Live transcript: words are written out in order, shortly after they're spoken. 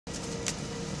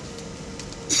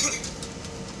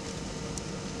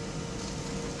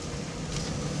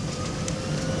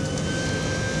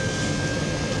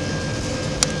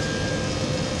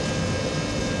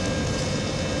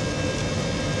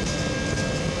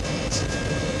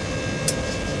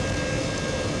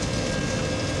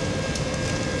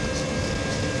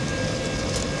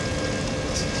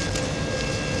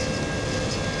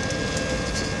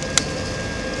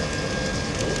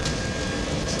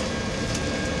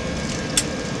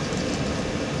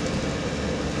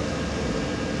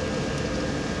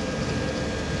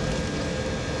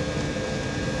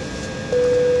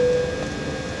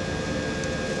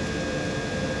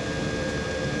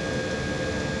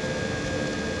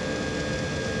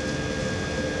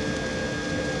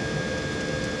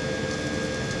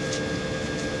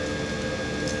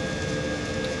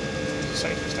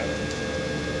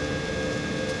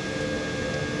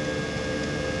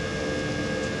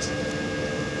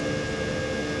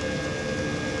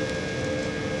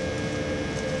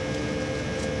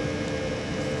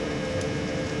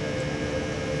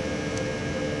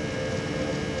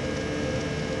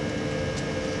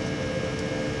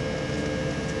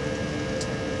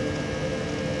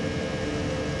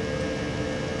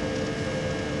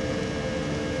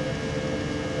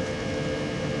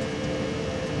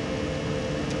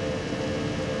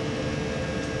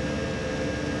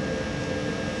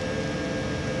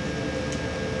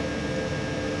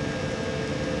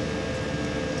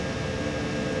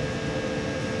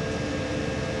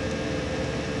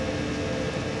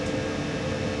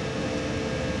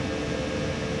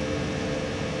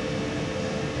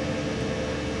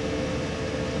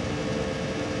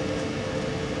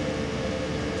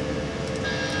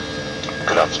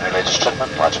afternoon, ladies and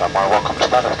gentlemen. I'd like to have my welcome to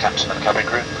that of the captain and the cabin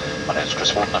crew. My name is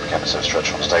Chris Walton. I'm a cabin service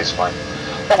director on today's flight.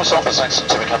 Along with some of the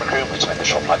excellent team of cabin crew, we're to make the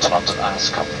short flight to London as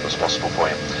comfortable as possible for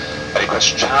you. Any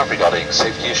questions you have regarding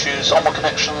safety issues, onboard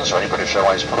connections, or any British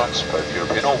Airways products, both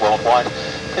European or worldwide,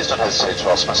 please don't hesitate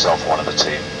to ask myself or one of the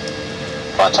team.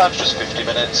 Flight time's just 50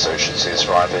 minutes, so you should see us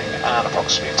arriving at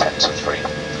approximately 10 to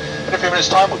 3. In a few minutes'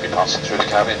 time, we'll be passing through the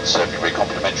cabin, serving you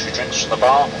complimentary drinks from the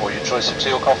bar, or your choice of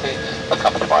tea or coffee,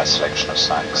 accompanied by a selection of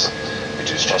snacks. We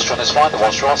do suggest you on this flight that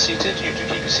whilst you are seated, you do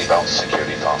keep your seatbelts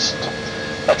securely fastened.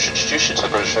 I'd like to introduce you to the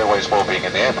British Airways Wellbeing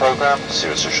in the Air programme, a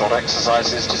series of short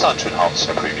exercises designed to enhance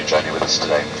and improve your journey with us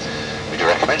today. We do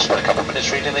recommend you spend a couple of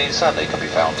minutes reading these, and they can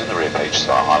be found in the rear pages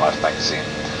of our High Life magazine.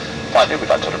 Finally, we'd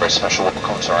like to have a very special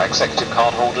welcome to our executive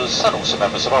card holders and also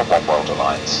members of our One World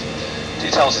Alliance.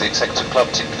 Details of the Executive Club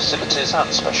team facilities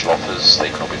and special offers,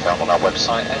 they can all be found on our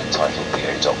website at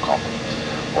entitledva.com.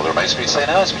 All that remains for me to say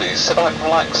now is please sit back,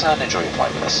 relax and enjoy your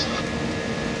flight with us.